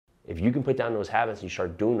If you can put down those habits and you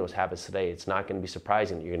start doing those habits today, it's not going to be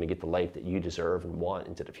surprising that you're going to get the life that you deserve and want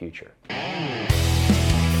into the future.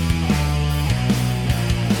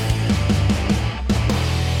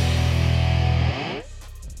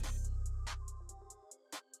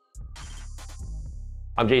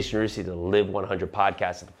 I'm Jason Rusi, the Live 100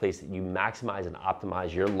 podcast is the place that you maximize and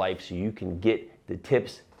optimize your life so you can get the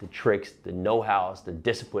tips, the tricks, the know-hows, the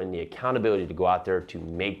discipline, the accountability to go out there to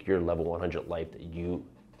make your level 100 life that you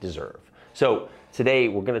deserve. So today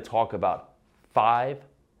we're going to talk about 5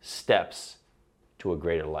 steps to a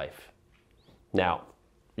greater life. Now,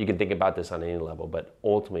 you can think about this on any level, but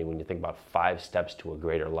ultimately when you think about 5 steps to a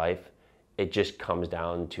greater life, it just comes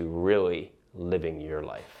down to really living your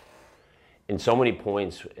life. In so many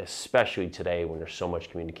points, especially today when there's so much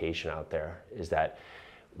communication out there, is that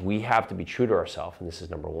we have to be true to ourselves, and this is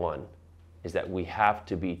number 1, is that we have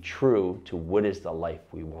to be true to what is the life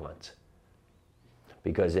we want.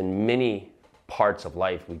 Because in many parts of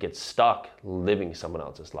life, we get stuck living someone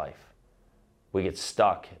else's life. We get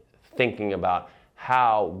stuck thinking about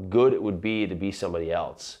how good it would be to be somebody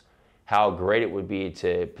else, how great it would be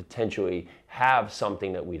to potentially have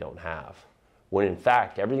something that we don't have. When in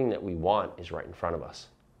fact, everything that we want is right in front of us.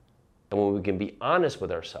 And when we can be honest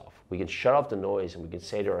with ourselves, we can shut off the noise and we can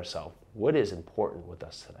say to ourselves, what is important with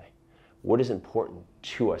us today? What is important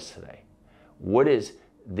to us today? What is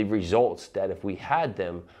the results that if we had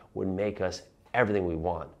them would make us everything we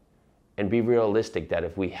want? And be realistic that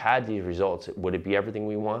if we had these results, would it be everything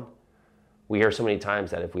we want? We hear so many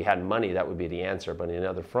times that if we had money, that would be the answer. But on the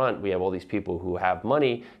other front, we have all these people who have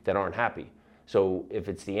money that aren't happy. So if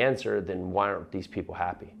it's the answer, then why aren't these people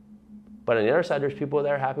happy? But on the other side, there's people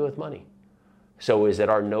that are happy with money. So is it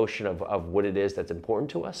our notion of what it is that's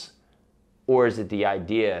important to us? Or is it the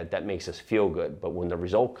idea that makes us feel good, but when the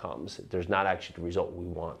result comes, there's not actually the result we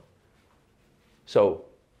want? So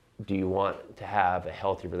do you want to have a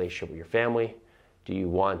healthy relationship with your family? Do you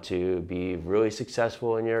want to be really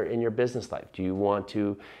successful in your business life? Do you want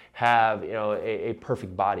to have a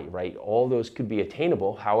perfect body, right? All those could be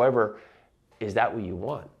attainable. However, is that what you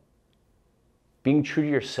want? Being true to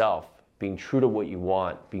yourself, being true to what you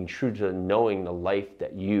want, being true to knowing the life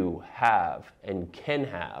that you have and can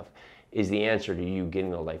have is the answer to you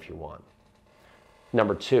getting the life you want.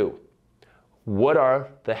 Number 2, what are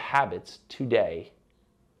the habits today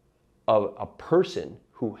of a person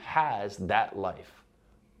who has that life?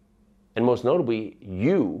 And most notably,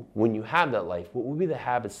 you, when you have that life, what would be the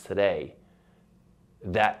habits today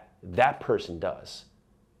that that person does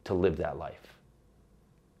to live that life?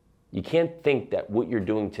 You can't think that what you're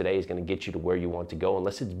doing today is going to get you to where you want to go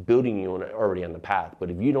unless it's building you already on the path. But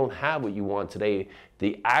if you don't have what you want today,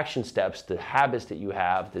 the action steps, the habits that you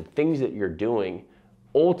have, the things that you're doing,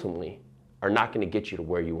 ultimately are not going to get you to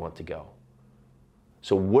where you want to go.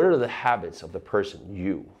 So what are the habits of the person,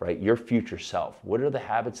 you, right? Your future self. What are the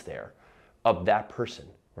habits there of that person,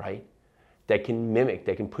 right? That can mimic,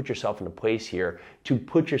 that can put yourself in a place here to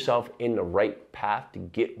put yourself in the right path to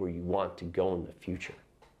get where you want to go in the future.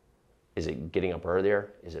 Is it getting up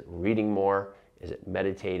earlier? Is it reading more? Is it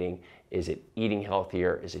meditating? Is it eating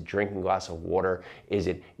healthier? Is it drinking a glass of water? Is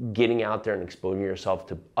it getting out there and exposing yourself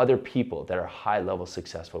to other people that are high-level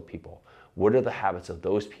successful people? What are the habits of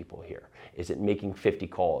those people here? Is it making 50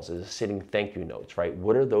 calls? Is it sending thank you notes, right?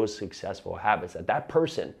 What are those successful habits that that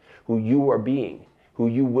person who you are being, who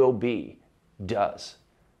you will be, does?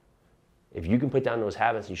 If you can put down those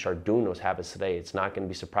habits and you start doing those habits today, it's not going to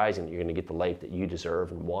be surprising that you're going to get the life that you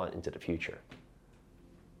deserve and want into the future.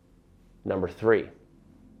 Number 3,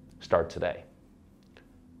 start today.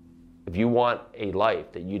 If you want a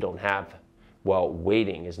life that you don't have, well,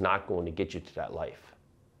 waiting is not going to get you to that life.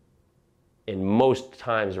 In most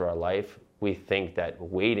times of our life, we think that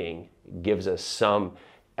waiting gives us some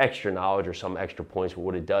extra knowledge or some extra points, but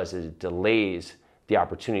what it does is it delays the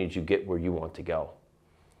opportunity to get where you want to go.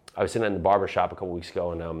 I was sitting in the barber shop a couple weeks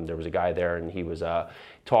ago, and there was a guy there, and he was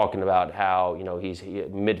talking about how he's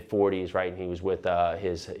mid-40s, right? And he was with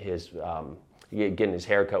getting his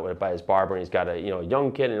hair cut by his barber, and he's got a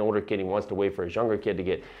young kid and an older kid. He wants to wait for his younger kid to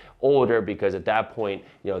get older because at that point,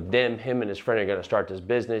 him and his friend are going to start this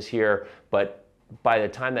business here. But by the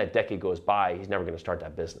time that decade goes by, he's never going to start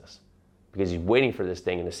that business, because he's waiting for this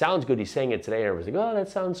thing. And it sounds good, he's saying it today, and everyone's like, oh, that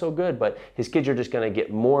sounds so good. But his kids are just going to get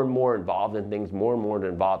more and more involved in things, more and more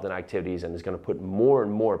involved in activities, and is going to put more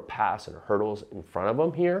and more paths and hurdles in front of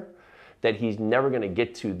him here, that he's never going to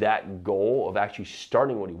get to that goal of actually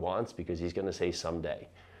starting what he wants, because he's going to say someday.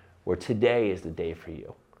 Where today is the day for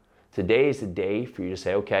you. Today is the day for you to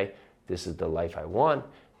say, okay, this is the life I want.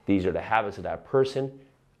 These are the habits of that person.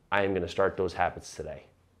 I am going to start those habits today.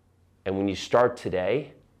 And when you start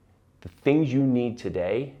today, The things you need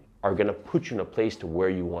today are going to put you in a place to where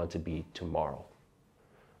you want to be tomorrow.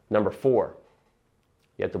 Number 4,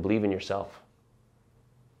 you have to believe in yourself.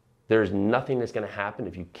 There's nothing that's going to happen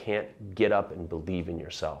if you can't get up and believe in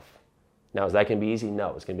yourself. Now, is that going to be easy?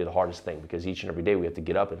 No, it's going to be the hardest thing, because each and every day we have to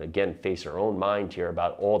get up and again face our own mind here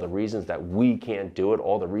about all the reasons that we can't do it,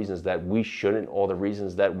 all the reasons that we shouldn't, all the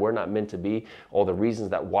reasons that we're not meant to be, all the reasons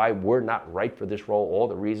that why we're not right for this role, all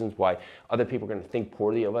the reasons why other people are going to think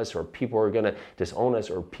poorly of us, or people are going to disown us,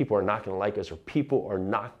 or people are not going to like us, or people are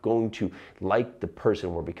not going to like the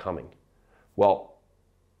person we're becoming. Well,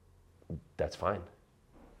 that's fine.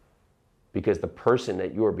 Because the person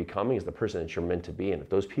that you are becoming is the person that you're meant to be. And if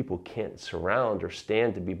those people can't surround or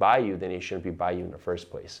stand to be by you, then they shouldn't be by you in the first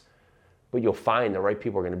place. But you'll find the right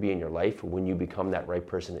people are going to be in your life when you become that right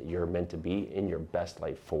person that you're meant to be in your best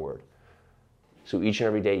life forward. So each and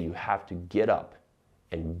every day you have to get up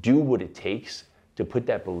and do what it takes to put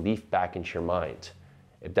that belief back into your mind.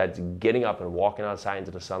 If that's getting up and walking outside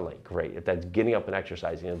into the sunlight, great. If that's getting up and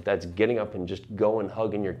exercising, if that's getting up and just going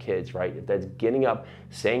hugging your kids, right? If that's getting up,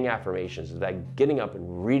 saying affirmations, if that's getting up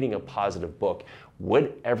and reading a positive book,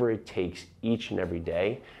 whatever it takes each and every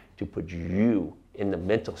day to put you in the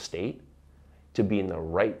mental state, to be in the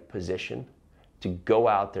right position, to go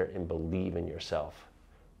out there and believe in yourself.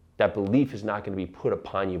 That belief is not going to be put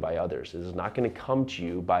upon you by others. It is not going to come to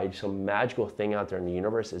you by some magical thing out there in the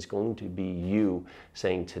universe. It's going to be you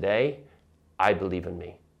saying, today, I believe in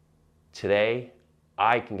me. Today,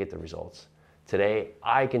 I can get the results. Today,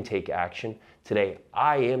 I can take action. Today,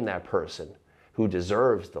 I am that person who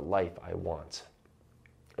deserves the life I want.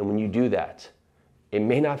 And when you do that, it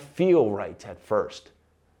may not feel right at first,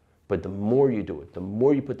 but the more you do it, the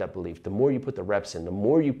more you put that belief, the more you put the reps in, the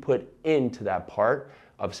more you put into that part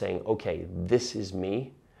of saying, okay, this is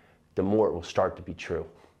me, the more it will start to be true.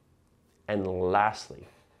 And lastly,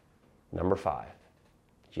 number 5,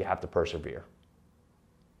 you have to persevere.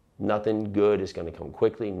 Nothing good is going to come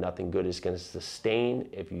quickly. Nothing good is going to sustain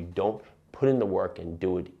if you don't put in the work and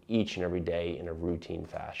do it each and every day in a routine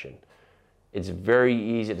fashion. It's very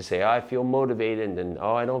easy to say, I feel motivated, and then,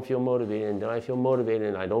 I don't feel motivated, and then I feel motivated,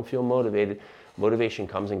 and I don't feel motivated. Motivation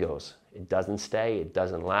comes and goes. It doesn't stay. It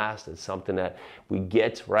doesn't last. It's something that we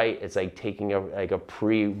get, right? It's like taking a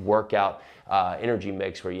pre-workout energy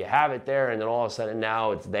mix where you have it there, and then all of a sudden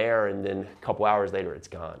now it's there, and then a couple hours later it's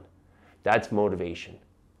gone. That's motivation.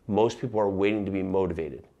 Most people are waiting to be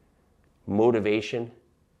motivated. Motivation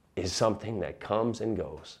is something that comes and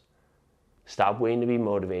goes. Stop waiting to be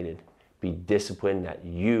motivated. Be disciplined that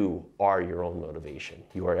you are your own motivation.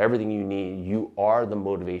 You are everything you need. You are the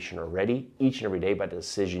motivation already, each and every day, by the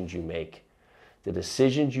decisions you make. The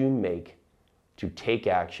decisions you make to take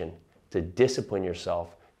action, to discipline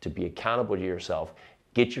yourself, to be accountable to yourself,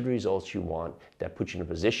 get you the results you want, that puts you in a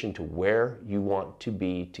position to where you want to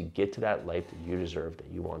be, to get to that life that you deserve,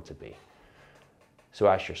 that you want to be. So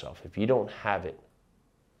ask yourself, if you don't have it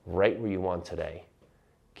right where you want today,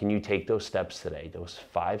 can you take those steps today, those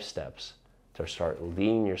 5 steps, to start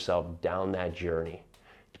leading yourself down that journey,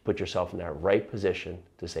 to put yourself in that right position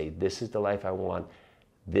to say, this is the life I want,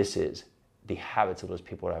 this is the habits of those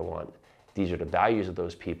people that I want, these are the values of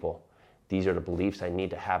those people, these are the beliefs I need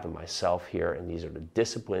to have in myself here, and these are the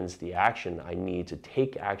disciplines, the action I need to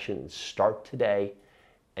take action and start today,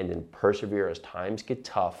 and then persevere as times get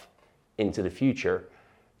tough into the future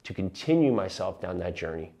to continue myself down that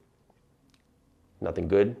journey. Nothing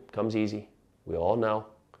good comes easy, we all know.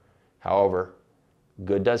 However,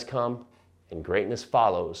 good does come and greatness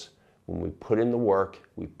follows when we put in the work,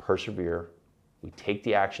 we persevere, we take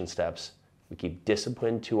the action steps, we keep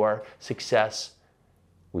discipline to our success,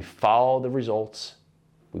 we follow the results,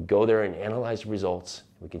 we go there and analyze the results,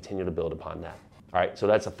 and we continue to build upon that. All right, so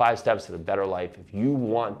that's the 5 steps to the better life. If you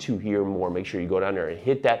want to hear more, make sure you go down there and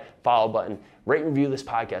hit that follow button, rate and review this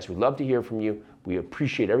podcast. We'd love to hear from you. We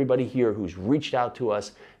appreciate everybody here who's reached out to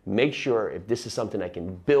us. Make sure if this is something that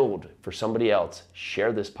can build for somebody else,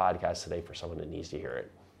 share this podcast today for someone that needs to hear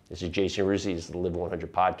it. This is Jason Russi. This is the Live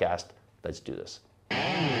 100 podcast. Let's do this.